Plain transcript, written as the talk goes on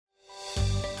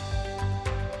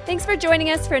Thanks for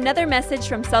joining us for another message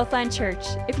from Southland Church.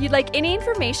 If you'd like any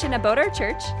information about our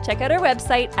church, check out our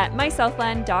website at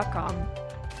mysouthland.com.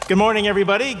 Good morning,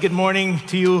 everybody. Good morning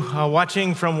to you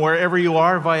watching from wherever you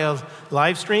are via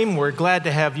live stream. We're glad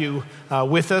to have you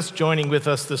with us, joining with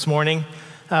us this morning.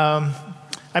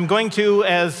 I'm going to,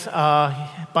 as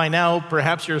by now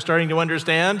perhaps you're starting to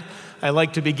understand, I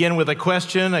like to begin with a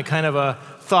question, a kind of a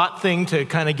thought thing to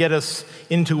kind of get us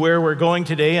into where we're going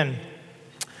today. And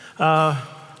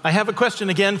I have a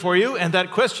question again for you, and that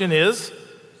question is,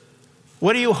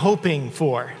 what are you hoping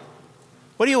for?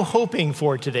 What are you hoping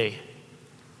for today?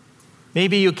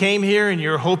 Maybe you came here and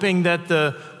you're hoping that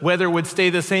the weather would stay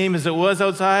the same as it was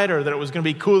outside, or that it was going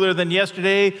to be cooler than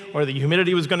yesterday, or the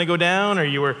humidity was going to go down, or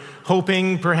you were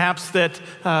hoping perhaps that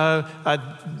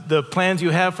the plans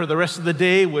you have for the rest of the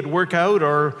day would work out,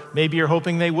 or maybe you're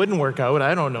hoping they wouldn't work out.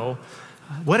 I don't know.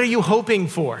 What are you hoping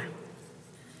for?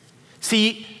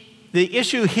 See, the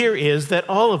issue here is that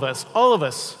all of us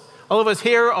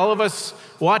here, all of us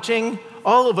watching,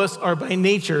 all of us are by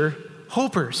nature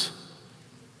hopers.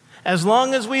 As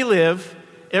long as we live,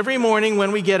 every morning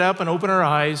when we get up and open our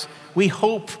eyes, we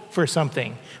hope for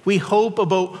something. We hope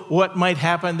about what might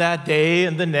happen that day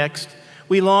and the next.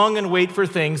 We long and wait for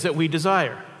things that we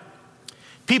desire.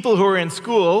 People who are in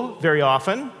school very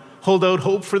often hold out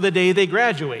hope for the day they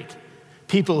graduate.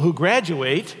 People who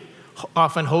graduate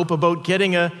often hope about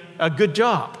getting a good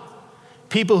job.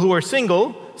 People who are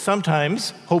single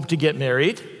sometimes hope to get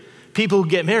married. People who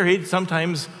get married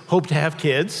sometimes hope to have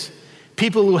kids.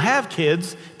 People who have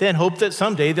kids then hope that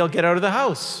someday they'll get out of the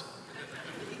house.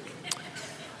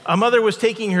 A mother was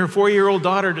taking her 4-year-old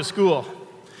daughter to school.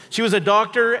 She was a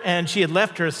doctor, and she had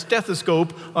left her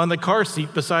stethoscope on the car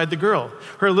seat beside the girl.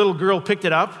 Her little girl picked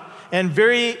it up and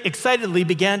very excitedly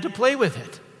began to play with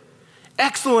it.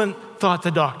 Excellent, thought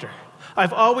the doctor.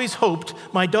 I've always hoped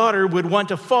my daughter would want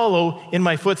to follow in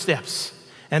my footsteps.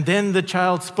 And then the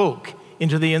child spoke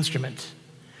into the instrument.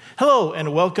 Hello,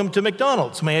 and welcome to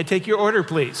McDonald's. May I take your order,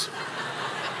 please?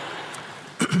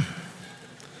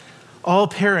 All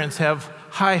parents have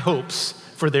high hopes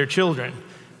for their children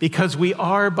because we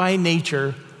are by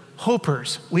nature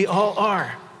hopers. We all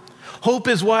are. Hope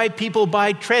is why people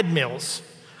buy treadmills.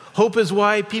 Hope is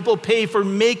why people pay for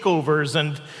makeovers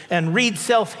and read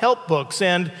self-help books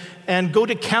and go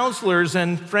to counselors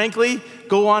and, frankly,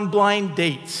 go on blind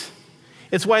dates.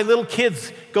 It's why little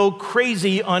kids go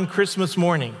crazy on Christmas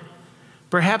morning.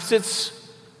 Perhaps it's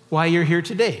why you're here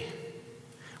today.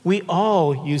 We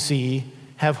all, you see,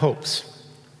 have hopes.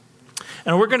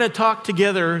 And we're going to talk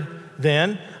together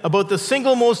then about the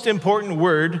single most important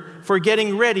word for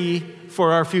getting ready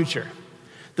for our future.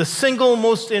 The single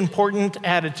most important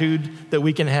attitude that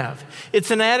we can have.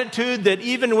 It's an attitude that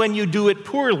even when you do it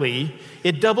poorly,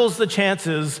 it doubles the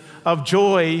chances of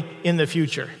joy in the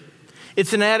future.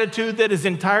 It's an attitude that is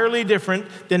entirely different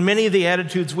than many of the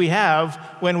attitudes we have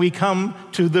when we come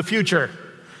to the future.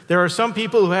 There are some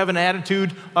people who have an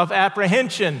attitude of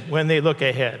apprehension when they look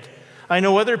ahead. I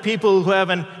know other people who have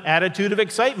an attitude of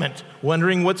excitement,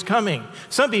 wondering what's coming.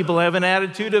 Some people have an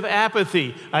attitude of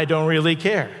apathy. I don't really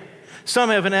care.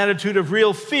 Some have an attitude of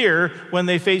real fear when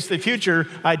they face the future.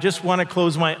 I just want to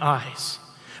close my eyes.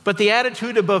 But the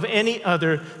attitude above any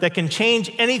other that can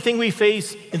change anything we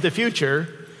face in the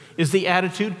future is the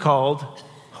attitude called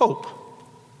hope.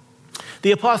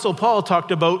 The Apostle Paul talked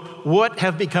about what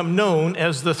have become known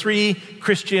as the 3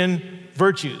 Christian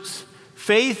virtues,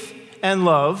 faith and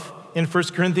love in 1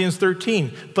 Corinthians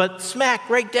 13. But smack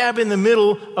right dab in the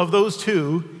middle of those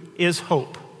two is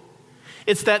hope.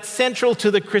 It's that central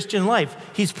to the Christian life.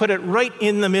 He's put it right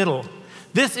in the middle.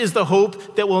 This is the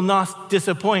hope that will not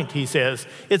disappoint, he says.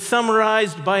 It's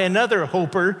summarized by another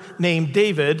hoper named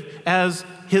David as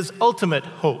his ultimate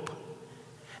hope.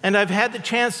 And I've had the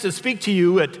chance to speak to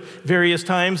you at various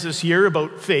times this year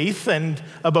about faith and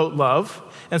about love.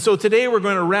 And so today we're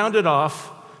going to round it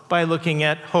off by looking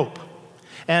at hope.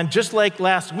 And just like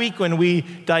last week when we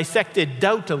dissected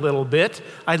doubt a little bit,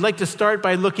 I'd like to start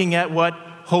by looking at what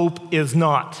hope is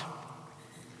not.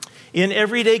 In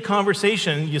everyday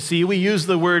conversation, you see, we use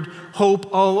the word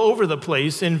hope all over the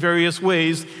place in various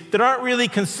ways that aren't really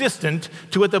consistent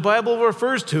to what the Bible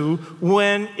refers to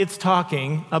when it's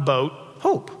talking about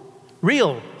hope,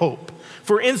 real hope.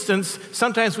 For instance,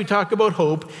 sometimes we talk about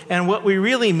hope, and what we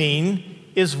really mean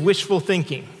is wishful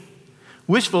thinking.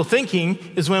 Wishful thinking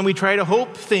is when we try to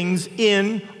hope things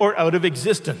in or out of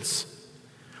existence.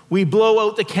 We blow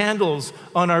out the candles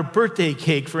on our birthday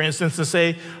cake, for instance, and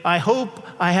say, I hope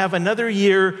I have another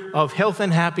year of health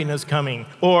and happiness coming.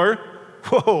 Or,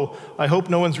 whoa, I hope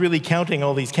no one's really counting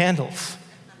all these candles.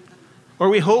 Or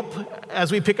we hope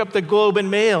as we pick up the Globe and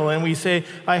Mail and we say,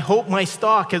 I hope my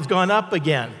stock has gone up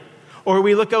again. Or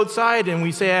we look outside and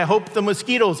we say, I hope the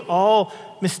mosquitoes all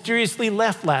mysteriously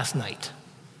left last night.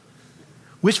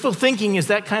 Wishful thinking is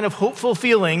that kind of hopeful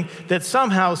feeling that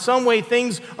somehow, some way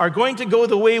things are going to go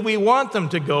the way we want them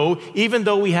to go, even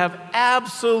though we have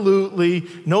absolutely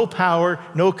no power,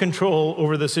 no control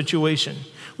over the situation.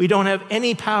 We don't have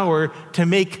any power to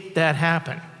make that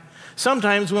happen.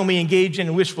 Sometimes when we engage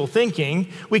in wishful thinking,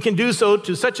 we can do so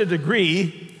to such a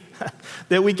degree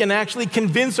that we can actually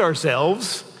convince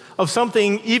ourselves of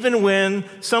something even when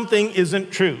something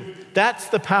isn't true. That's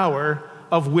the power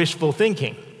of wishful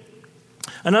thinking.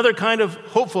 Another kind of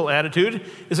hopeful attitude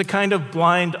is a kind of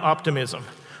blind optimism.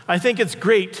 I think it's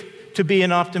great to be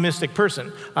an optimistic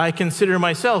person. I consider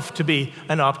myself to be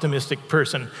an optimistic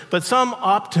person. But some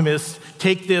optimists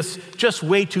take this just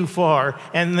way too far,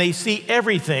 and they see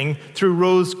everything through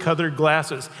rose-colored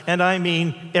glasses. And I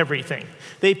mean everything.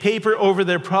 They paper over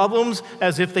their problems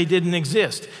as if they didn't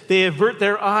exist. They avert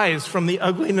their eyes from the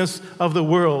ugliness of the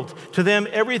world. To them,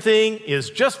 everything is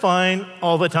just fine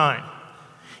all the time.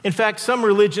 In fact, some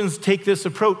religions take this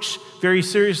approach very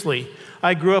seriously.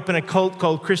 I grew up in a cult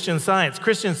called Christian Science.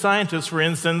 Christian scientists, for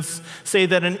instance, say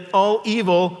that all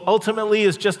evil ultimately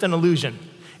is just an illusion.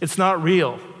 It's not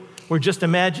real. We're just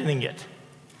imagining it.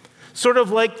 Sort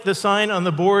of like the sign on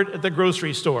the board at the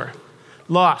grocery store.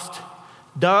 Lost.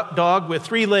 Dog with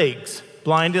 3 legs,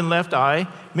 blind in left eye,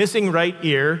 missing right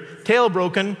ear, tail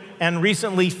broken, and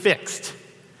recently fixed.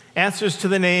 Answers to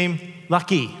the name,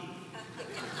 Lucky.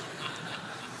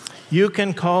 You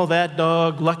can call that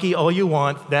dog lucky all you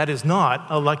want. That is not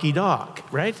a lucky dog,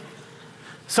 right?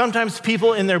 Sometimes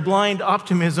people in their blind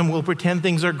optimism will pretend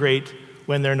things are great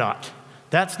when they're not.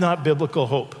 That's not biblical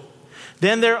hope.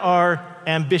 Then there are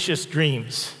ambitious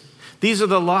dreams. These are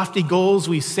the lofty goals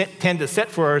we tend to set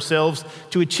for ourselves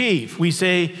to achieve. We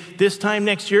say, this time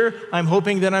next year, I'm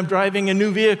hoping that I'm driving a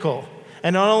new vehicle.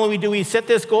 And not only do we set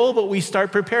this goal, but we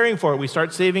start preparing for it. We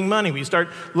start saving money. We start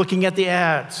looking at the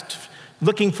ads,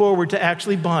 looking forward to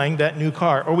actually buying that new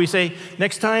car. Or we say,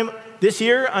 next time, this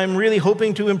year, I'm really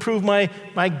hoping to improve my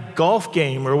golf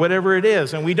game or whatever it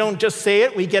is. And we don't just say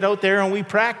it, we get out there and we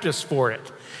practice for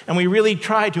it. And we really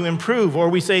try to improve. Or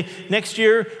we say, next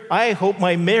year, I hope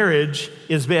my marriage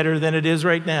is better than it is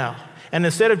right now. And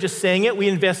instead of just saying it, we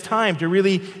invest time to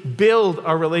really build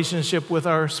our relationship with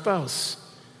our spouse.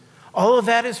 All of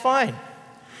that is fine.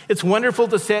 It's wonderful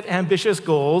to set ambitious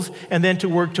goals and then to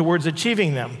work towards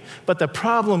achieving them. But the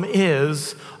problem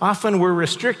is, often we're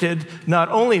restricted not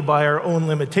only by our own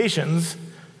limitations,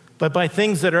 but by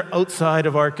things that are outside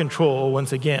of our control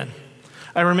once again.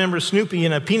 I remember Snoopy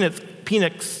in a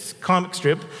Peanuts comic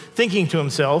strip thinking to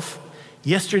himself,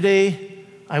 yesterday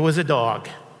I was a dog.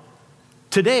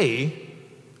 Today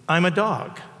I'm a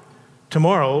dog.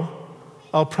 Tomorrow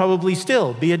I'll probably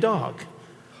still be a dog.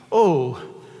 Oh,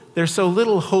 there's so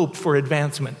little hope for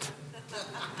advancement.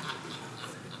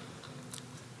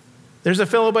 There's a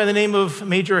fellow by the name of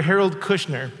Major Harold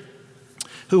Kushner,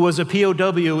 who was a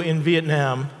POW in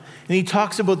Vietnam, and he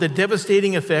talks about the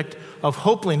devastating effect of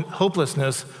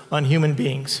hopelessness on human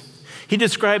beings. He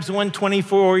describes one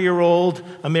 24-year-old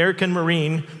American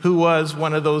Marine who was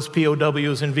one of those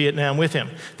POWs in Vietnam with him.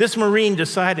 This Marine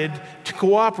decided to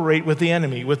cooperate with the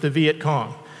enemy, with the Viet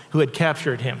Cong, who had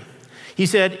captured him. He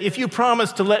said, if you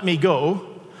promise to let me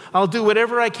go, I'll do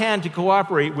whatever I can to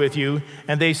cooperate with you.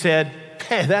 And they said,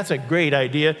 hey, that's a great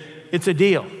idea. It's a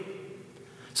deal.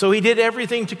 So he did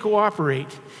everything to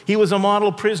cooperate. He was a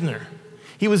model prisoner.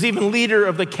 He was even leader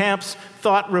of the camp's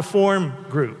thought reform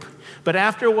group. But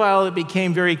after a while, it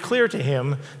became very clear to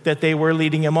him that they were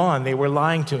leading him on. They were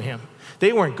lying to him.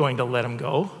 They weren't going to let him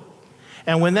go.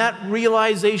 And when that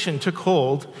realization took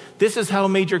hold, this is how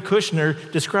Major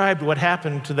Kushner described what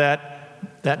happened to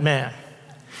that man.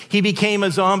 He became a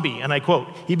zombie, and I quote,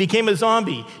 he became a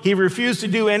zombie. He refused to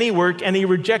do any work, and he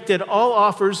rejected all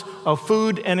offers of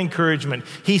food and encouragement.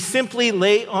 He simply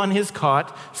lay on his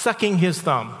cot, sucking his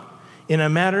thumb. In a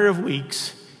matter of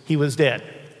weeks, he was dead.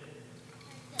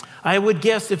 I would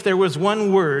guess if there was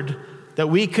one word that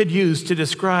we could use to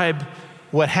describe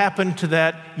what happened to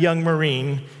that young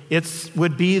Marine, it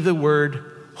would be the word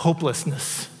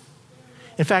hopelessness.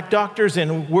 In fact, doctors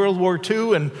in World War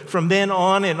II and from then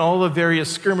on in all the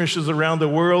various skirmishes around the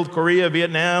world, Korea,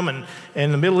 Vietnam,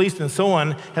 and the Middle East and so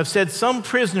on, have said some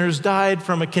prisoners died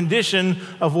from a condition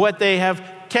of what they have,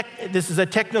 this is a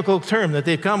technical term that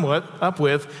they've come up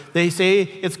with. They say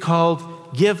it's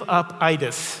called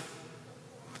give-up-itis.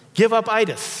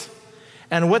 Give-up-itis.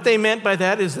 And what they meant by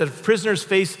that is that prisoners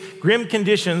face grim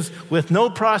conditions with no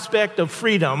prospect of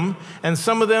freedom, and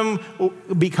some of them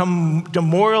become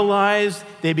demoralized,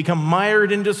 they become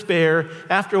mired in despair.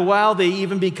 After a while, they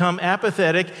even become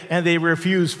apathetic, and they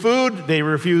refuse food, they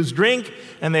refuse drink,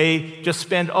 and they just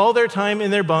spend all their time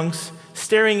in their bunks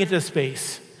staring into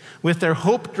space. With their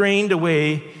hope drained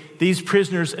away, these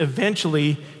prisoners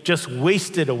eventually just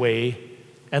wasted away,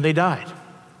 and they died.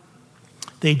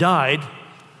 They died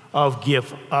of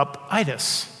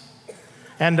give-up-itis.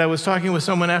 And I was talking with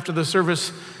someone after the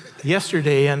service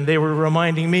yesterday, and they were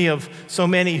reminding me of so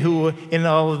many who, in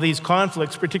all of these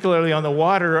conflicts, particularly on the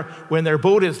water, when their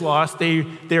boat is lost,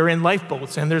 they're in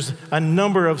lifeboats. And there's a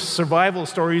number of survival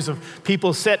stories of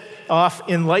people set off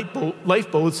in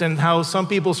lifeboats and how some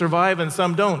people survive and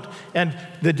some don't. And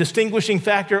the distinguishing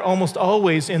factor almost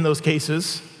always in those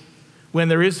cases, when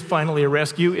there is finally a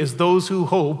rescue, is those who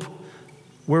hope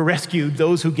were rescued,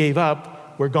 those who gave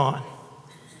up were gone.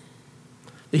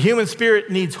 The human spirit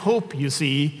needs hope, you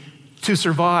see, to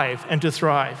survive and to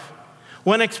thrive.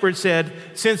 One expert said,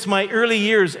 "Since my early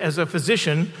years as a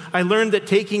physician, I learned that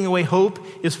taking away hope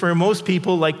is for most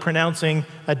people like pronouncing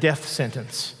a death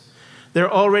sentence. Their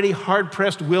already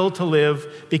hard-pressed will to live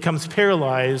becomes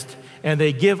paralyzed, and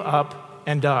they give up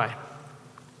and die."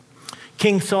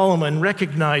 King Solomon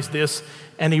recognized this,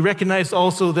 and he recognized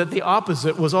also that the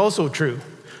opposite was also true.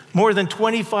 More than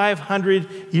 2,500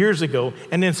 years ago,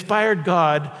 and inspired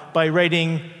God by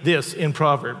writing this in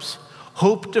Proverbs: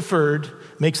 "Hope deferred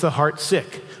makes the heart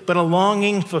sick, but a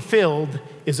longing fulfilled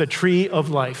is a tree of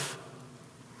life."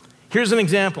 Here's an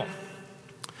example.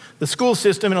 The school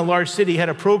system in a large city had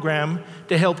a program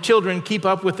to help children keep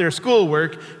up with their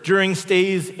schoolwork during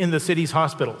stays in the city's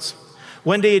hospitals.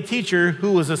 One day, a teacher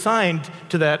who was assigned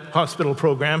to that hospital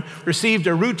program received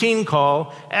a routine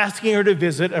call asking her to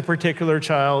visit a particular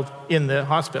child in the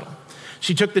hospital.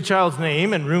 She took the child's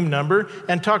name and room number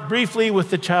and talked briefly with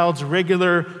the child's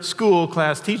regular school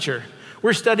class teacher.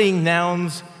 "We're studying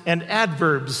nouns and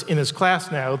adverbs in his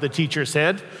class now," the teacher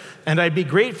said, "and I'd be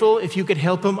grateful if you could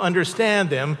help him understand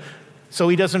them so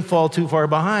he doesn't fall too far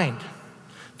behind."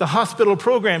 The hospital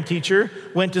program teacher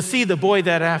went to see the boy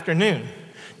that afternoon.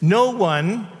 No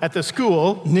one at the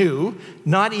school knew,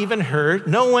 not even her,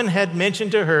 no one had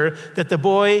mentioned to her that the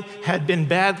boy had been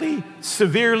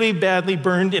severely badly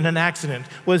burned in an accident,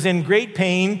 was in great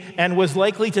pain, and was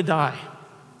likely to die.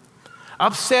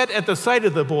 Upset at the sight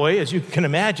of the boy, as you can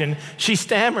imagine, she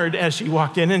stammered as she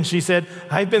walked in and she said,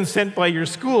 "I've been sent by your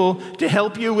school to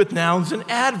help you with nouns and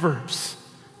adverbs."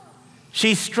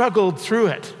 She struggled through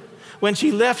it. When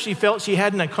she left, she felt she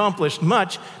hadn't accomplished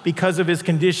much because of his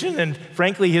condition and,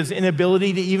 frankly, his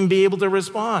inability to even be able to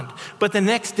respond. But the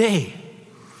next day,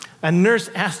 a nurse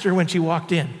asked her when she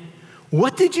walked in,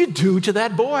 "What did you do to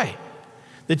that boy?"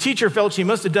 The teacher felt she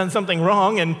must have done something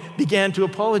wrong and began to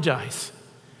apologize.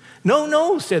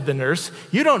 No, said the nurse,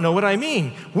 "you don't know what I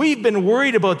mean. We've been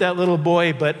worried about that little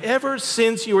boy, but ever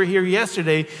since you were here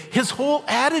yesterday, his whole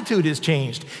attitude has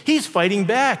changed. He's fighting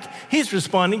back. He's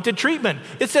responding to treatment.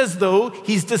 It's as though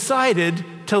he's decided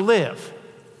to live."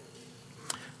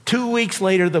 2 weeks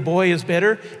later, the boy is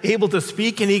better, able to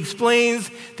speak, and he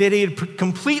explains that he had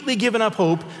completely given up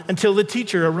hope until the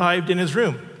teacher arrived in his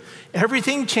room.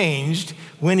 Everything changed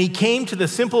when he came to the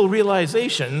simple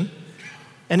realization,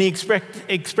 and he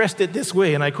expressed it this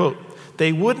way, and I quote,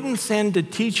 "They wouldn't send a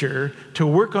teacher to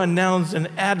work on nouns and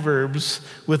adverbs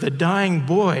with a dying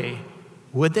boy,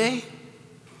 would they?"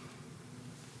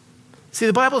 See,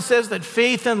 the Bible says that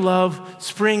faith and love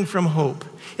spring from hope.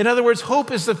 In other words, hope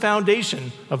is the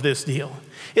foundation of this deal.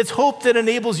 It's hope that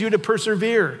enables you to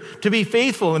persevere, to be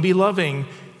faithful and be loving,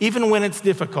 even when it's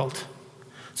difficult.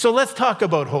 So let's talk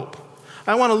about hope.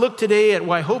 I want to look today at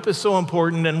why hope is so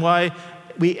important and why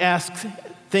we ask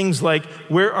things like,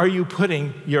 where are you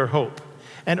putting your hope?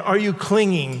 And are you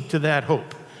clinging to that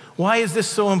hope? Why is this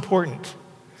so important?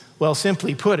 Well,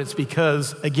 simply put, it's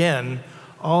because, again,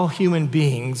 all human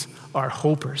beings are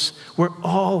hopers. We're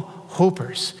all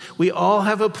hopers. We all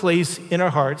have a place in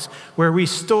our hearts where we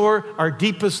store our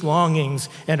deepest longings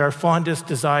and our fondest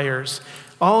desires.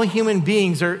 All human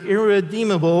beings are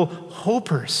irredeemable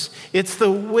hopers. It's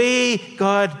the way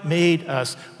God made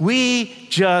us. We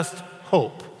just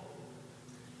hope.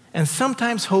 And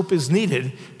sometimes hope is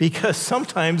needed because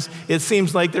sometimes it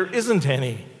seems like there isn't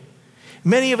any.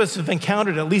 Many of us have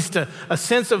encountered at least a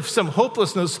sense of some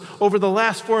hopelessness over the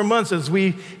last 4 months as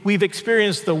we've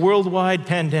experienced the worldwide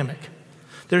pandemic.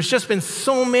 There's just been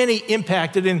so many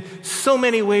impacted in so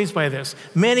many ways by this.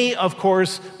 Many, of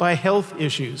course, by health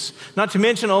issues. Not to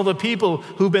mention all the people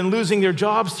who've been losing their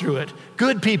jobs through it.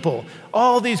 Good people.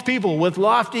 All these people with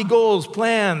lofty goals,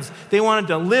 plans. They wanted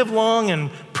to live long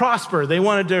and prosper. They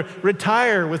wanted to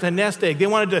retire with a nest egg. They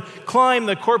wanted to climb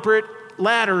the corporate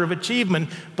ladder of achievement,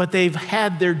 but they've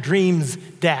had their dreams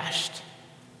dashed.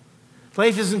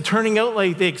 Life isn't turning out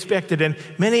like they expected, and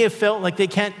many have felt like they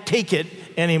can't take it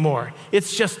anymore.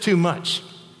 It's just too much.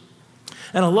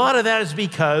 And a lot of that is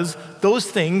because those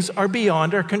things are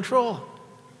beyond our control.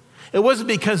 It wasn't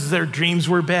because their dreams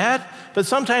were bad, but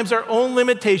sometimes our own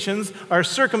limitations, our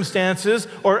circumstances,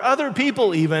 or other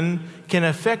people even can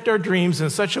affect our dreams in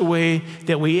such a way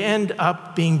that we end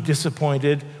up being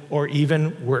disappointed or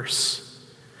even worse.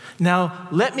 Now,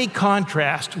 let me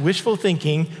contrast wishful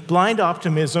thinking, blind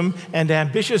optimism, and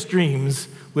ambitious dreams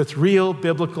with real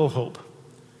biblical hope.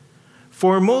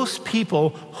 For most people,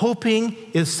 hoping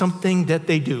is something that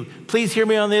they do. Please hear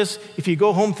me on this. If you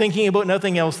go home thinking about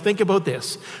nothing else, think about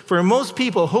this. For most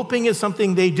people, hoping is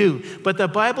something they do. But the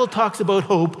Bible talks about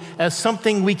hope as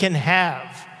something we can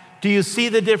have. Do you see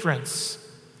the difference?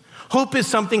 Hope is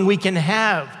something we can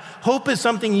have. Hope is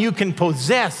something you can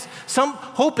possess.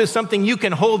 Hope is something you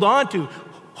can hold on to.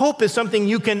 Hope is something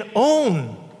you can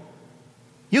own.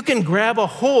 You can grab a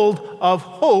hold of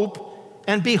hope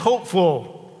and be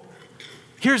hopeful.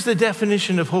 Here's the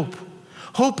definition of hope.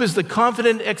 Hope is the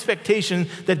confident expectation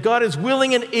that God is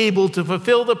willing and able to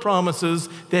fulfill the promises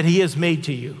that He has made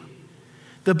to you.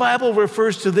 The Bible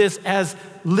refers to this as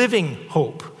living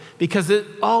hope because it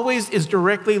always is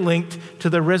directly linked to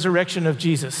the resurrection of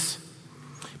Jesus.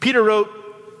 Peter wrote,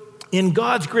 "In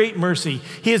God's great mercy,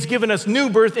 He has given us new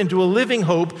birth into a living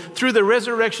hope through the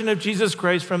resurrection of Jesus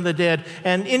Christ from the dead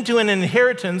and into an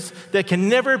inheritance that can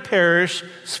never perish,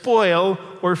 spoil,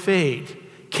 or fade,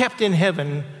 kept in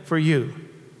heaven for you."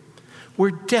 We're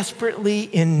desperately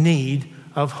in need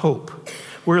of hope.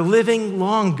 We're living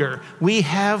longer. We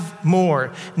have more.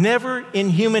 Never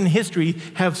in human history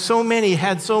have so many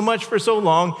had so much for so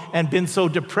long and been so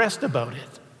depressed about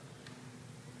it.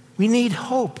 We need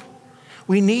hope.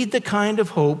 We need the kind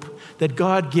of hope that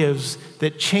God gives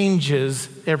that changes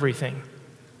everything.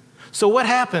 So what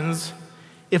happens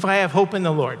if I have hope in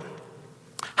the Lord?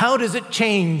 How does it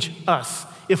change us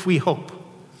if we hope?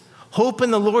 Hope in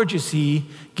the Lord, you see,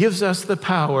 gives us the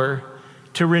power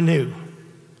to renew.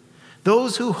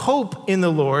 Those who hope in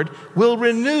the Lord will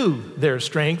renew their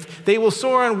strength. They will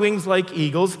soar on wings like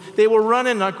eagles. They will run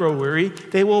and not grow weary.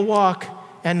 They will walk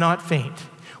and not faint.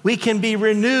 We can be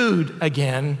renewed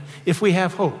again if we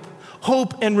have hope.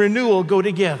 Hope and renewal go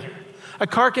together. A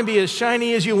car can be as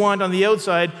shiny as you want on the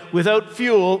outside. Without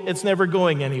fuel, it's never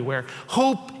going anywhere.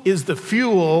 Hope is the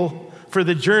fuel for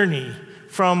the journey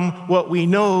from what we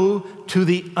know to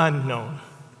the unknown.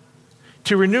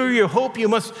 To renew your hope, you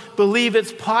must believe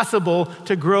it's possible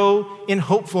to grow in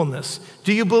hopefulness.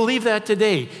 Do you believe that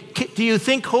today? Do you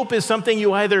think hope is something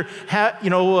you either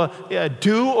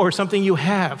do or something you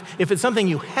have? If it's something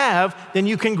you have, then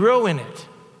you can grow in it.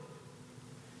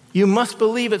 You must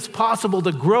believe it's possible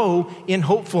to grow in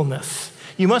hopefulness.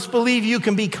 You must believe you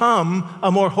can become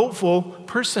a more hopeful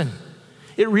person.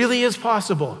 It really is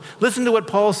possible. Listen to what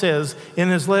Paul says in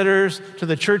his letters to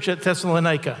the church at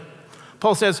Thessalonica.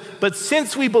 Paul says, "But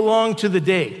since we belong to the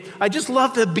day," I just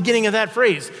love the beginning of that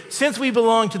phrase, "since we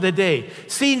belong to the day.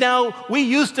 See, now we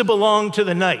used to belong to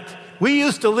the night. We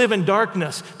used to live in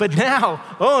darkness, but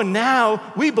now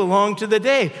we belong to the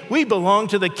day. We belong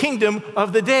to the kingdom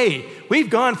of the day. We've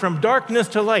gone from darkness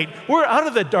to light. We're out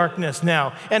of the darkness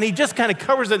now." And he just kind of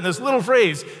covers it in this little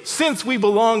phrase, "Since we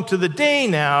belong to the day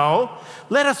now,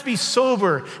 let us be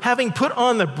sober, having put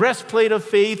on the breastplate of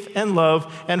faith and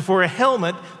love, and for a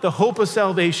helmet, the hope of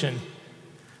salvation."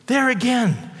 There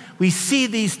again, we see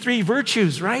these three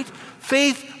virtues, right?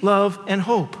 Faith, love, and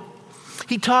hope.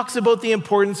 He talks about the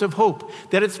importance of hope,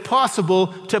 that it's possible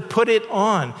to put it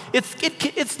on.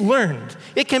 It's learned.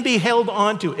 It can be held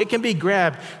onto. It can be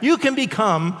grabbed. You can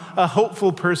become a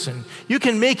hopeful person. You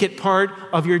can make it part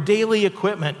of your daily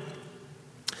equipment.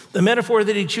 The metaphor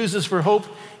that he chooses for hope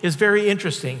is very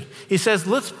interesting. He says,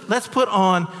 let's put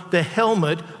on the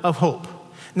helmet of hope.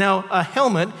 Now, a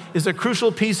helmet is a crucial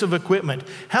piece of equipment.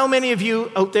 How many of you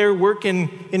out there work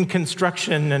in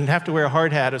construction and have to wear a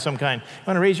hard hat of some kind? You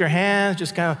want to raise your hands?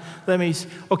 Just kind of let me...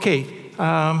 Okay,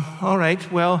 all right.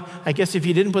 Well, I guess if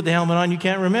you didn't put the helmet on, you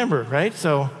can't remember, right?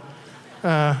 So,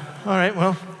 all right,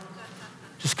 well,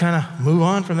 just kind of move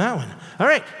on from that one. All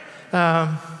right.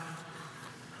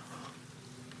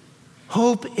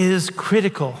 Hope is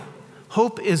critical.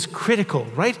 Hope is critical,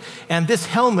 right? And this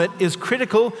helmet is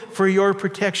critical for your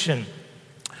protection.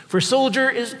 For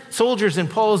soldiers in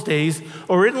Paul's days,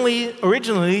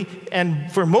 originally, and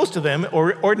for most of them,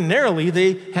 or ordinarily,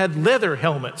 they had leather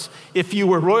helmets. If you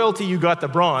were royalty, you got the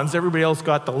bronze. Everybody else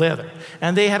got the leather.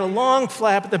 And they had a long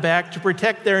flap at the back to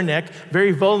protect their neck,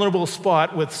 very vulnerable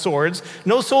spot with swords.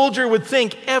 No soldier would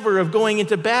think ever of going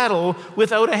into battle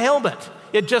without a helmet.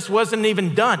 It just wasn't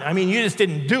even done. I mean, you just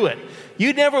didn't do it.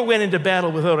 You never went into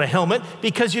battle without a helmet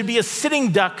because you'd be a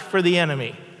sitting duck for the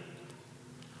enemy.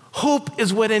 Hope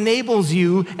is what enables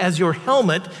you as your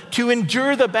helmet to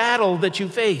endure the battle that you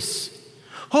face.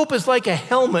 Hope is like a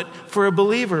helmet for a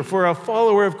believer, for a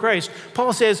follower of Christ.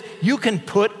 Paul says you can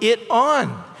put it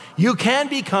on. You can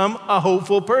become a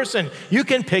hopeful person. You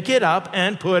can pick it up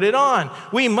and put it on.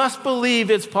 We must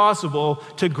believe it's possible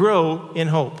to grow in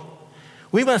hope.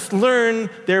 We must learn,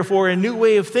 therefore, a new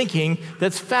way of thinking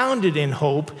that's founded in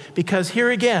hope, because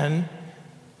here again,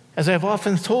 as I've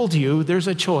often told you, there's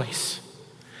a choice.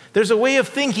 There's a way of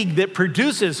thinking that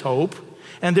produces hope,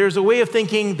 and there's a way of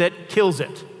thinking that kills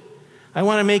it. I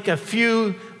want to make a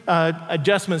few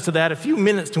adjustments to that, a few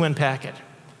minutes to unpack it.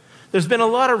 There's been a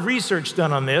lot of research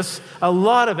done on this. A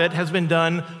lot of it has been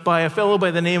done by a fellow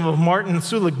by the name of Martin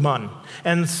Seligman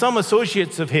and some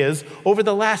associates of his over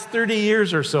the last 30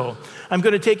 years or so. I'm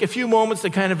going to take a few moments to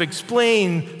kind of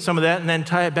explain some of that and then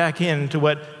tie it back into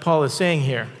what Paul is saying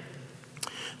here.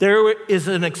 There is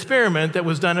an experiment that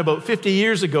was done about 50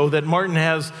 years ago that Martin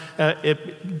has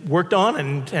worked on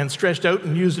and stretched out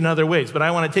and used in other ways. But I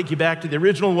want to take you back to the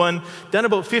original one done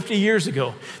about 50 years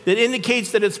ago that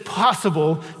indicates that it's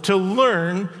possible to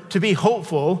learn to be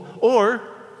hopeful or,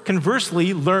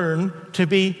 conversely, learn to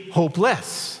be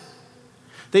hopeless.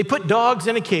 They put dogs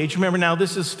in a cage. Remember now,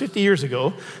 this is 50 years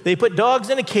ago. They put dogs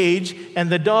in a cage,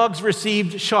 and the dogs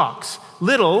received shocks,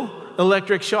 little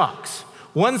electric shocks.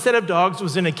 One set of dogs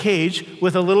was in a cage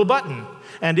with a little button,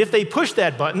 and if they pushed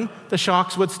that button, the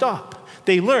shocks would stop.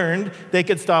 They learned they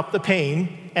could stop the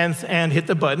pain and hit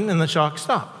the button, and the shocks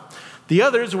stopped. The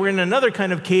others were in another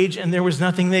kind of cage, and there was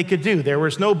nothing they could do. There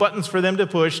was no buttons for them to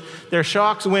push. Their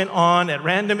shocks went on at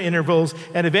random intervals,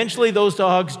 and eventually those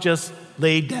dogs just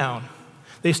laid down.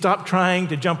 They stopped trying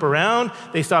to jump around.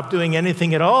 They stopped doing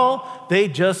anything at all. They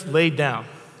just laid down.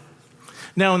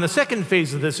 Now, in the second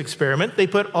phase of this experiment, they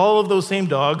put all of those same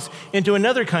dogs into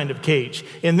another kind of cage.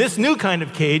 In this new kind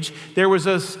of cage, there was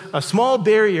a small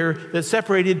barrier that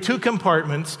separated two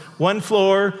compartments, one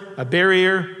floor, a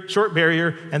barrier, short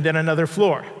barrier, and then another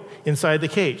floor inside the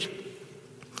cage.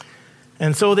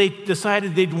 And so they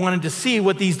decided they wanted to see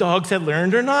what these dogs had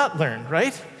learned or not learned,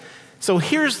 right? So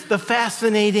here's the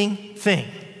fascinating thing.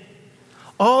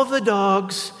 All the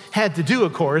dogs had to do,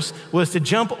 of course, was to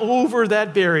jump over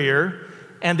that barrier,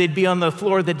 and they'd be on the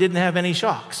floor that didn't have any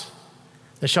shocks.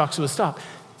 The shocks would stop.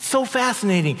 So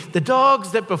fascinating. The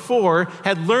dogs that before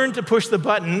had learned to push the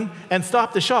button and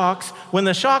stop the shocks, when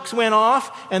the shocks went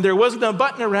off and there wasn't a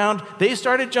button around, they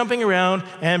started jumping around,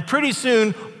 and pretty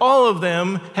soon all of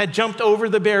them had jumped over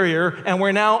the barrier and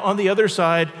were now on the other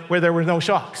side where there were no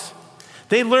shocks.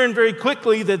 They learned very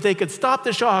quickly that they could stop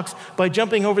the shocks by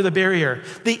jumping over the barrier.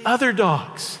 The other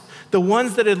dogs, the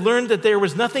ones that had learned that there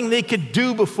was nothing they could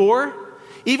do before,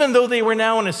 even though they were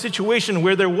now in a situation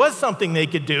where there was something they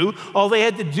could do, all they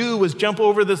had to do was jump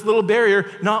over this little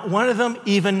barrier. Not one of them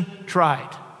even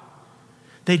tried.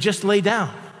 They just lay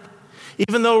down.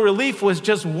 Even though relief was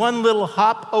just one little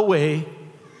hop away,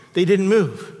 they didn't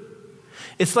move.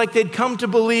 It's like they'd come to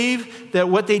believe that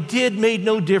what they did made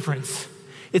no difference.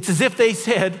 It's as if they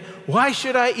said, "Why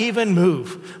should I even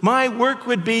move? My work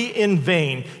would be in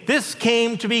vain." This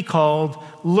came to be called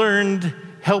learned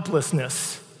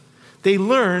helplessness. They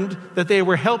learned that they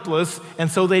were helpless,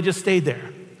 and so they just stayed there.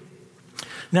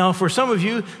 Now, for some of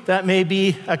you, that may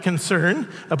be a concern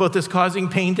about this causing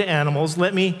pain to animals.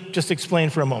 Let me just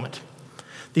explain for a moment.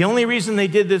 The only reason they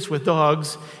did this with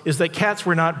dogs is that cats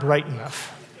were not bright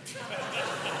enough.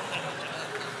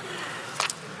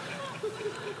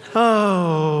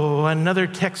 Oh, another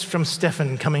text from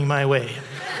Stefan coming my way.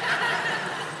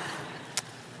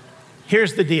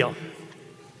 Here's the deal.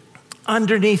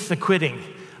 Underneath the quitting,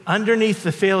 underneath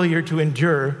the failure to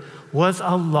endure, was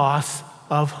a loss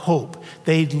of hope.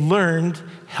 They learned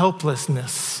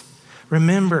helplessness.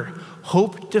 Remember,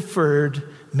 hope deferred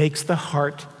makes the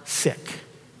heart sick.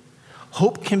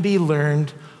 Hope can be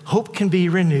learned. Hope can be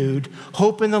renewed.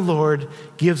 Hope in the Lord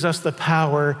gives us the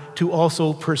power to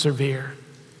also persevere.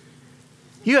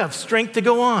 You have strength to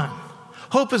go on.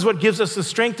 Hope is what gives us the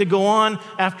strength to go on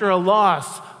after a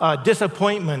loss, a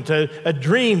disappointment, a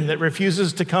dream that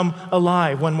refuses to come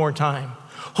alive one more time.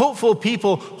 Hopeful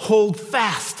people hold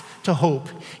fast to hope,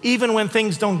 even when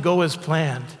things don't go as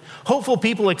planned. Hopeful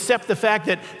people accept the fact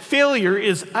that failure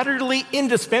is utterly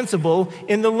indispensable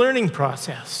in the learning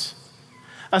process.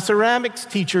 A ceramics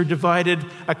teacher divided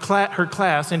her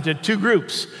class into two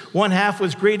groups. One half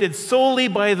was graded solely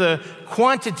by the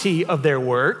quantity of their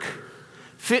work.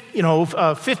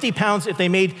 50 pounds, if they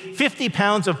made 50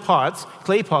 pounds of pots,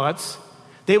 clay pots,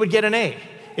 they would get an A.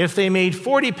 If they made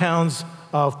 40 pounds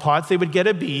of pots, they would get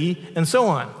a B, and so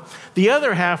on. The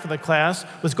other half of the class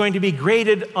was going to be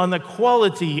graded on the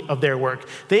quality of their work.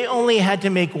 They only had to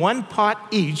make one pot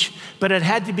each, but it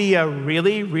had to be a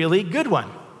really, really good one.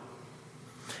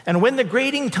 And when the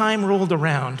grading time rolled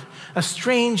around, a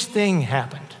strange thing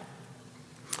happened.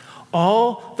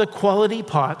 All the quality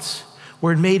pots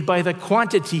were made by the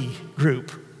quantity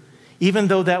group, even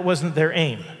though that wasn't their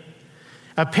aim.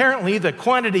 Apparently, the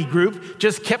quantity group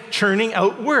just kept churning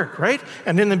out work, right?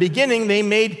 And in the beginning, they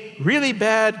made really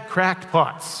bad, cracked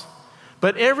pots.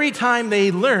 But every time they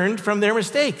learned from their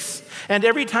mistakes, and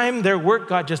every time their work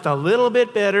got just a little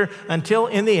bit better, until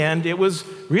in the end, it was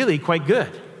really quite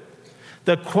good.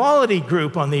 The quality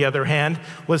group, on the other hand,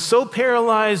 was so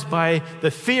paralyzed by the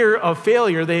fear of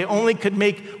failure they only could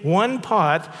make one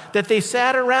pot that they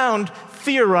sat around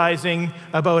theorizing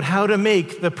about how to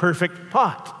make the perfect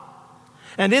pot.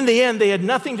 And in the end, they had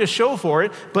nothing to show for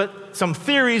it but some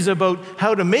theories about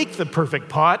how to make the perfect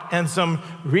pot and some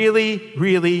really,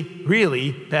 really,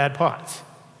 really bad pots.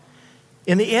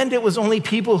 In the end, it was only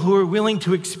people who were willing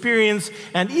to experience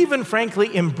and even,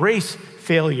 frankly, embrace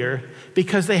failure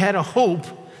because they had a hope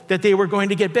that they were going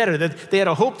to get better, that they had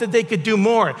a hope that they could do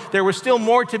more. There was still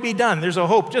more to be done. There's a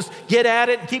hope. Just get at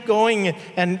it and keep going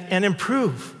and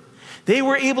improve. They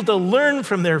were able to learn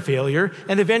from their failure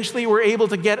and eventually were able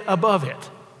to get above it.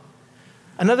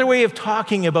 Another way of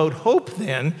talking about hope,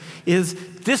 then, is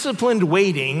disciplined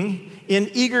waiting in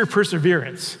eager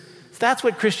perseverance. That's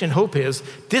what Christian hope is,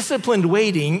 disciplined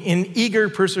waiting in eager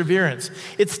perseverance.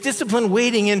 It's disciplined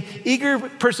waiting in eager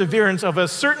perseverance of a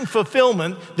certain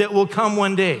fulfillment that will come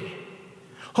one day.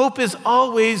 Hope is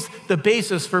always the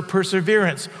basis for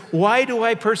perseverance. Why do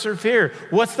I persevere?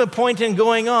 What's the point in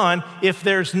going on if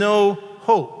there's no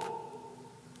hope?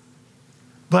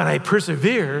 But I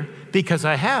persevere because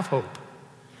I have hope.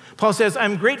 Paul says,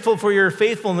 I'm grateful for your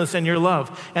faithfulness and your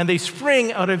love, and they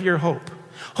spring out of your hope.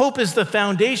 Hope is the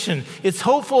foundation. It's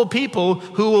hopeful people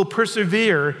who will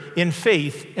persevere in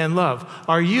faith and love.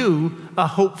 Are you a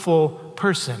hopeful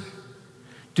person?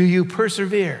 Do you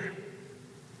persevere?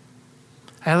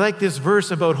 I like this verse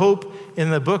about hope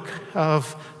in the book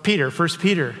of Peter, 1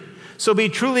 Peter. So be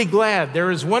truly glad.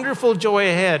 There is wonderful joy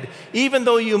ahead, even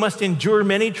though you must endure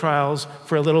many trials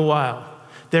for a little while.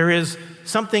 There is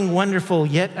something wonderful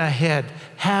yet ahead.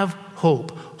 Have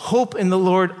hope. Hope in the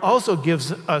Lord also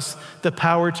gives us the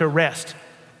power to rest.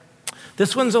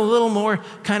 This one's a little more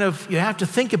kind of, you have to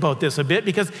think about this a bit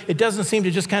because it doesn't seem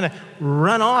to just kind of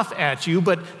run off at you,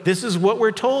 but this is what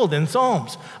we're told in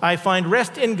Psalms. I find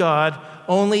rest in God,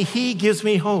 only He gives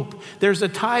me hope. There's a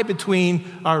tie between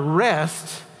our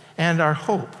rest and our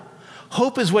hope.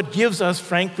 Hope is what gives us,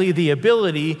 frankly, the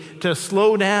ability to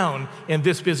slow down in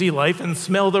this busy life and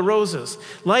smell the roses.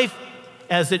 Life,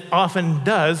 as it often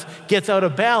does, gets out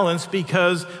of balance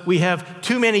because we have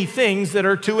too many things that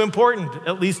are too important,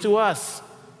 at least to us.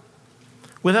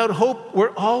 Without hope,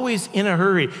 we're always in a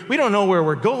hurry. We don't know where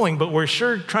we're going, but we're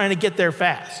sure trying to get there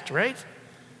fast, right?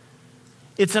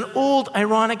 It's an old,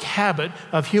 ironic habit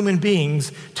of human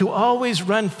beings to always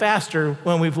run faster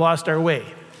when we've lost our way.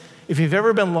 If you've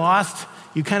ever been lost,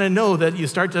 you kind of know that you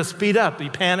start to speed up. The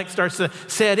panic starts to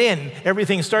set in.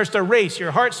 Everything starts to race.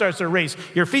 Your heart starts to race.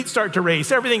 Your feet start to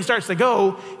race. Everything starts to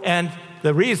go. And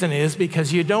the reason is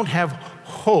because you don't have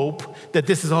hope that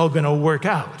this is all going to work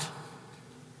out.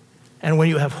 And when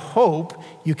you have hope,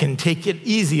 you can take it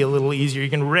easy, a little easier. You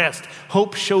can rest.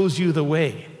 Hope shows you the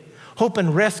way. Hope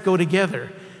and rest go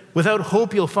together. Without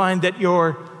hope, you'll find that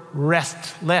you're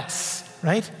restless,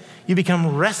 right? You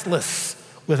become restless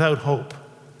without hope.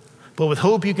 But with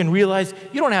hope, you can realize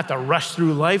you don't have to rush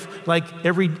through life like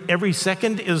every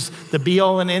second is the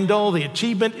be-all and end-all, the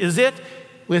achievement is it.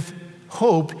 With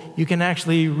hope, you can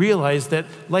actually realize that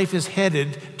life is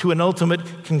headed to an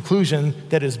ultimate conclusion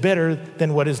that is better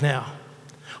than what is now.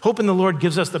 Hope in the Lord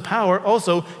gives us the power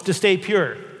also to stay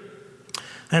pure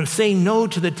and say no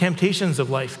to the temptations of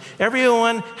life.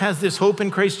 Everyone has this hope in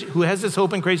Christ, who has this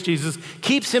hope in Christ Jesus,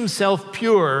 keeps himself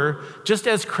pure just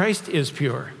as Christ is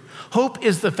pure. Hope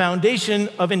is the foundation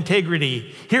of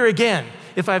integrity. Here again,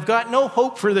 if I've got no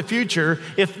hope for the future,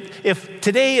 if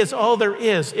today is all there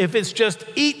is, if it's just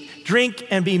eat, drink,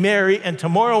 and be merry, and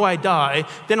tomorrow I die,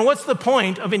 then what's the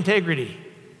point of integrity?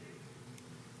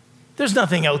 There's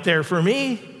nothing out there for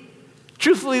me.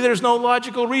 Truthfully, there's no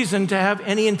logical reason to have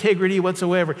any integrity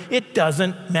whatsoever. It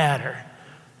doesn't matter.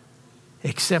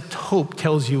 Except hope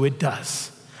tells you it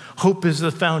does. Hope is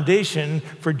the foundation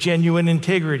for genuine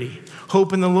integrity.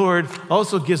 Hope in the Lord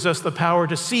also gives us the power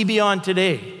to see beyond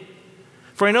today.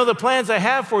 For I know the plans I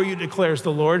have for you, declares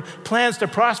the Lord, plans to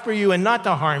prosper you and not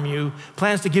to harm you,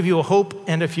 plans to give you a hope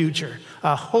and a future.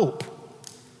 A hope.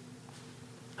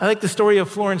 I like the story of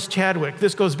Florence Chadwick.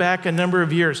 This goes back a number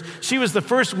of years. She was the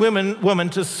first woman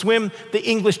to swim the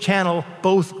English Channel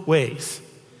both ways.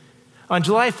 On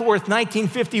July 4th,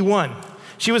 1951,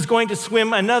 she was going to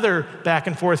swim another back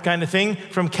and forth kind of thing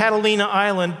from Catalina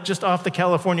Island, just off the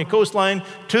California coastline,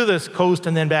 to this coast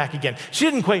and then back again. She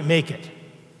didn't quite make it.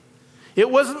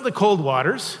 It wasn't the cold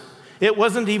waters. It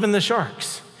wasn't even the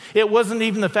sharks. It wasn't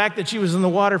even the fact that she was in the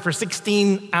water for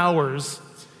 16 hours.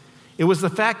 It was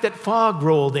the fact that fog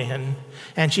rolled in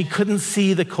and she couldn't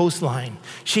see the coastline.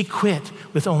 She quit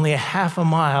with only a half a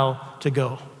mile to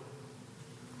go.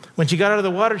 When she got out of the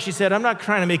water, she said, I'm not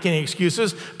trying to make any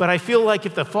excuses, but I feel like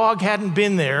if the fog hadn't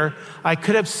been there, I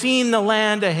could have seen the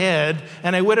land ahead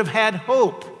and I would have had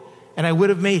hope and I would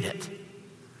have made it.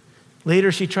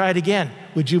 Later, she tried again.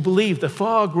 Would you believe the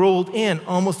fog rolled in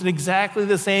almost at exactly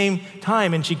the same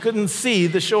time and she couldn't see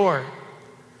the shore?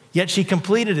 Yet she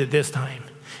completed it this time.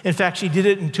 In fact, she did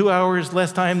it in 2 hours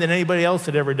less time than anybody else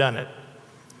had ever done it.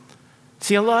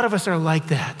 See, a lot of us are like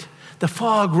that. The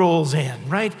fog rolls in,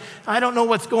 right? I don't know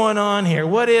what's going on here.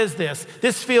 What is this?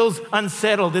 This feels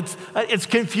unsettled. It's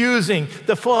confusing.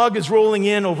 The fog is rolling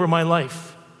in over my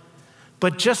life.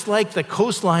 But just like the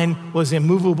coastline was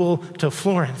immovable to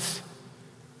Florence,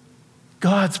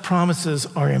 God's promises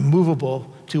are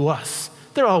immovable to us.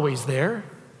 They're always there.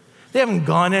 They haven't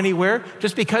gone anywhere.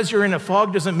 Just because you're in a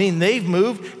fog doesn't mean they've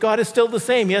moved. God is still the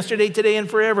same, yesterday, today, and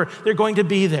forever. They're going to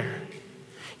be there.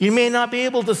 You may not be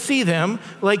able to see them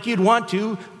like you'd want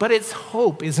to, but it's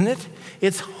hope, isn't it?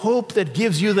 It's hope that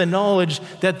gives you the knowledge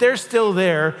that they're still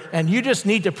there and you just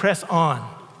need to press on.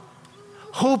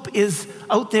 Hope is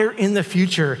out there in the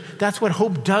future. That's what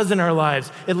hope does in our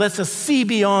lives. It lets us see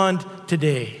beyond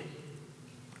today.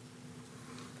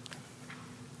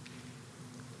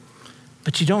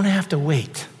 But you don't have to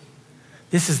wait.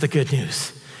 This is the good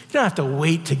news. You don't have to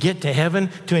wait to get to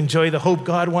heaven to enjoy the hope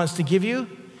God wants to give you.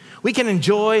 We can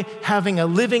enjoy having a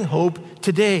living hope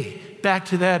today. Back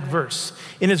to that verse.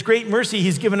 In his great mercy,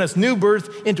 he's given us new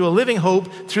birth into a living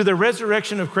hope through the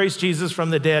resurrection of Christ Jesus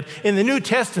from the dead. In the New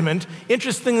Testament,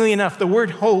 interestingly enough, the word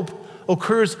hope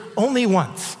occurs only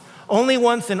once. Only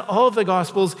once in all of the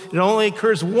Gospels. It only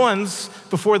occurs once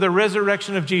before the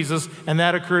resurrection of Jesus, and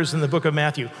that occurs in the book of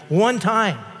Matthew. One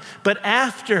time. But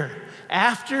after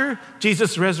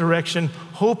Jesus' resurrection,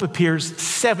 hope appears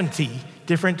 70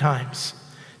 different times.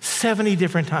 70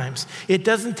 different times. It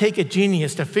doesn't take a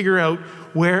genius to figure out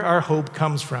where our hope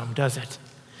comes from, does it?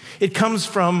 It comes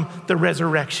from the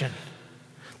resurrection.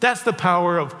 That's the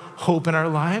power of hope in our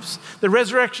lives. The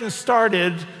resurrection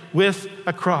started with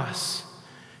a cross.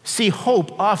 See,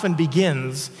 hope often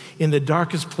begins in the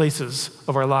darkest places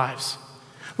of our lives.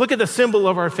 Look at the symbol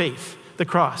of our faith, the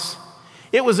cross.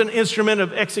 It was an instrument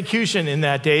of execution in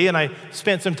that day, and I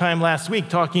spent some time last week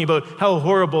talking about how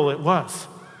horrible it was.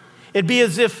 It'd be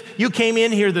as if you came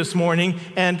in here this morning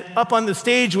and up on the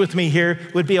stage with me here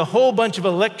would be a whole bunch of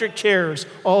electric chairs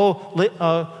all lit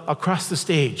across the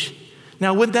stage.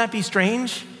 Now, wouldn't that be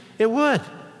strange? It would.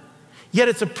 Yet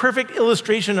it's a perfect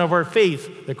illustration of our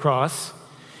faith, the cross.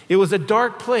 It was a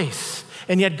dark place,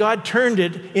 and yet God turned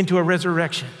it into a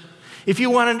resurrection. If you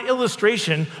want an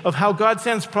illustration of how God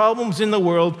sends problems in the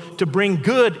world to bring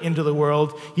good into the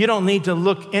world, you don't need to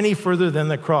look any further than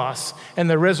the cross and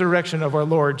the resurrection of our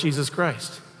Lord Jesus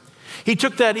Christ. He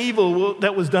took that evil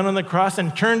that was done on the cross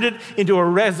and turned it into a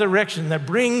resurrection that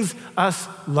brings us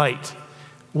light.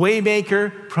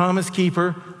 Waymaker, promise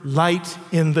keeper, light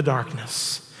in the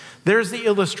darkness. There's the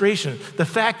illustration, the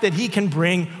fact that he can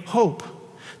bring hope.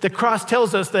 The cross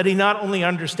tells us that he not only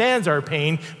understands our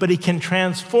pain, but he can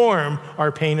transform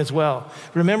our pain as well.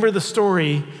 Remember the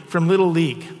story from Little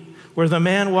League, where the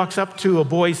man walks up to a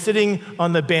boy sitting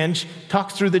on the bench,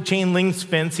 talks through the chain link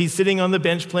fence. He's sitting on the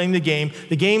bench playing the game.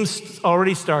 The game's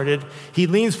already started. He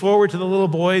leans forward to the little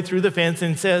boy through the fence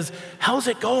and says, "How's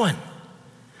it going?"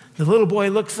 The little boy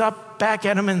looks up back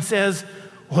at him and says,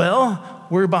 "Well,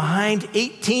 we're behind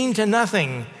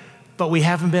 18-0, but we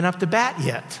haven't been up to bat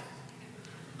yet."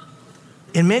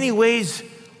 In many ways,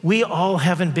 we all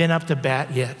haven't been up to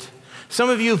bat yet. Some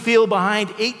of you feel behind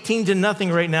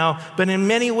 18-0 right now, but in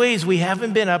many ways, we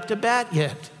haven't been up to bat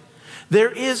yet.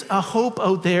 There is a hope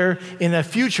out there in a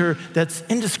future that's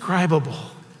indescribable.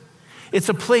 It's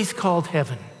a place called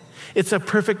heaven. It's a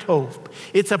perfect hope.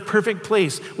 It's a perfect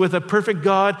place with a perfect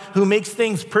God who makes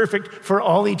things perfect for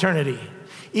all eternity.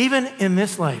 Even in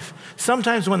this life,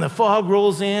 sometimes when the fog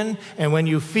rolls in and when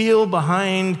you feel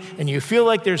behind and you feel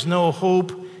like there's no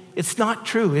hope, it's not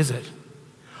true, is it?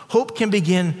 Hope can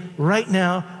begin right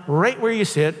now, right where you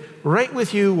sit, right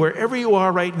with you, wherever you are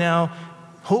right now.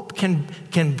 Hope can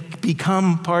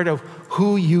become part of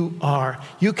who you are.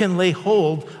 You can lay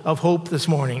hold of hope this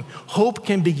morning. Hope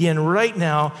can begin right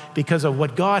now because of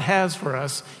what God has for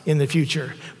us in the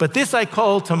future. But this I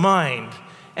call to mind,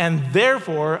 and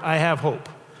therefore I have hope.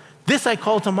 This I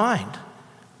call to mind.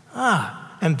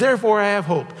 And therefore I have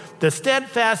hope. The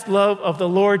steadfast love of the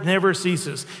Lord never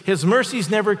ceases. His mercies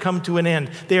never come to an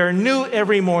end. They are new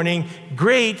every morning.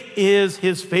 Great is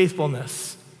his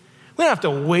faithfulness. We don't have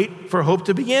to wait for hope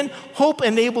to begin. Hope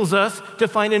enables us to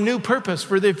find a new purpose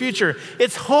for the future.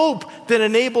 It's hope that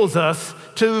enables us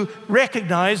to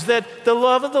recognize that the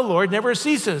love of the Lord never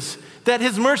ceases, that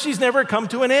his mercies never come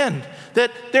to an end,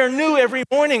 that they're new every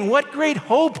morning. What great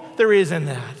hope there is in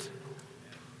that.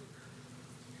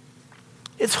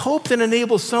 It's hope that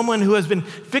enables someone who has been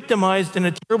victimized in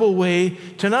a terrible way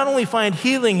to not only find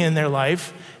healing in their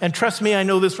life, and trust me, I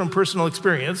know this from personal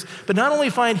experience, but not only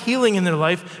find healing in their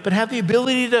life, but have the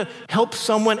ability to help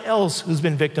someone else who's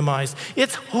been victimized.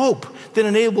 It's hope that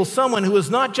enables someone who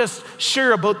is not just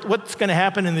sure about what's going to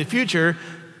happen in the future,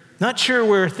 not sure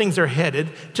where things are headed,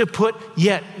 to put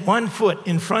yet one foot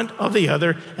in front of the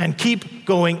other and keep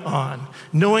going on,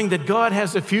 knowing that God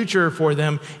has a future for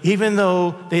them, even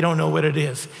though they don't know what it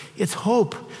is. It's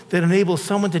hope that enables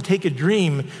someone to take a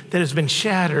dream that has been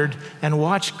shattered and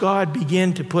watch God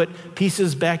begin to put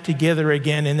pieces back together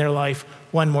again in their life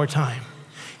one more time.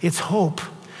 It's hope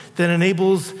that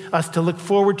enables us to look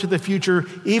forward to the future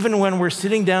even when we're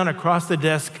sitting down across the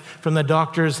desk from the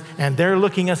doctors and they're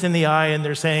looking us in the eye and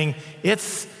they're saying,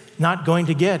 it's not going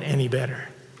to get any better.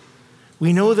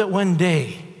 We know that one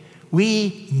day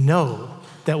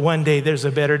there's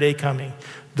a better day coming.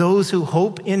 Those who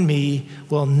hope in me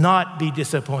will not be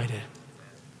disappointed.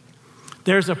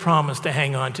 There's a promise to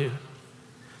hang on to.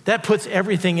 That puts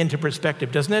everything into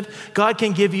perspective, doesn't it? God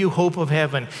can give you hope of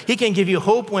heaven. He can give you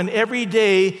hope when every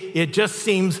day it just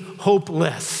seems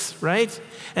hopeless, right?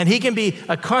 And he can be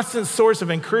a constant source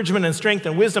of encouragement and strength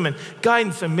and wisdom and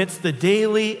guidance amidst the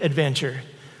daily adventure.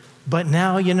 But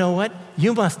now, you know what?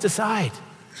 You must decide.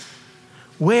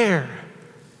 Where,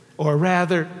 or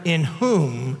rather, in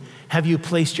whom have you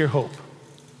placed your hope?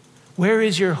 Where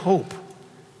is your hope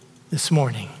this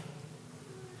morning?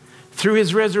 Through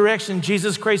his resurrection,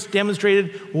 Jesus Christ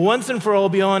demonstrated once and for all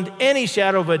beyond any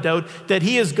shadow of a doubt that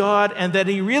he is God and that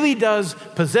he really does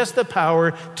possess the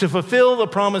power to fulfill the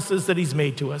promises that he's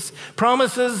made to us.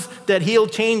 Promises that he'll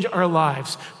change our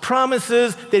lives.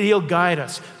 Promises that he'll guide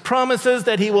us. Promises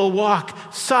that he will walk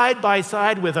side by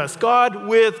side with us. God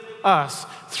with us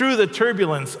through the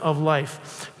turbulence of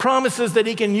life. Promises that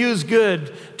he can use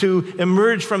good to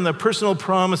emerge from the personal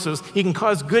promises. He can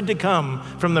cause good to come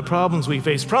from the problems we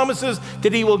face. Promises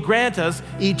that he will grant us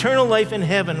eternal life in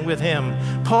heaven with him.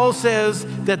 Paul says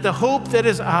that the hope that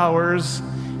is ours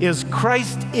is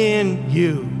Christ in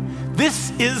you.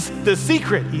 This is the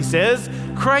secret, he says.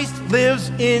 Christ lives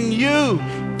in you.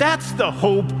 That's the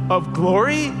hope of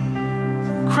glory.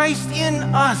 Christ in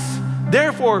us.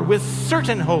 Therefore, with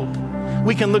certain hope,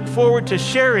 we can look forward to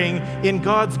sharing in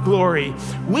God's glory.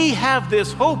 We have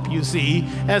this hope, you see,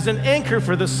 as an anchor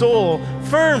for the soul,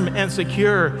 firm and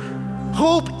secure.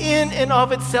 Hope in and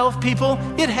of itself, people,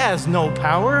 it has no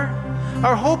power.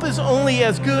 Our hope is only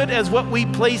as good as what we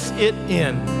place it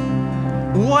in.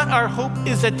 What our hope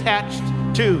is attached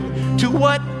to. To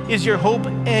what is your hope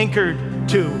anchored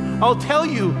to? I'll tell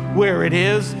you where it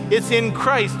is. It's in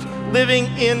Christ living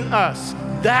in us.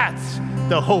 That's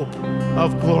the hope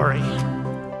of glory.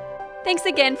 Thanks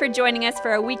again for joining us for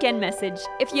our weekend message.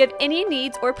 If you have any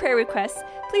needs or prayer requests,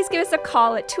 please give us a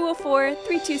call at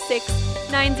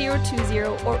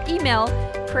 204-326-9020 or email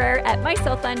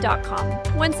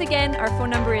prayer@mysouthland.com. Once again, our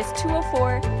phone number is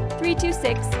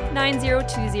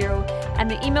 204-326-9020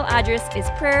 and the email address is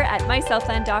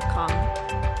prayer@mysouthland.com.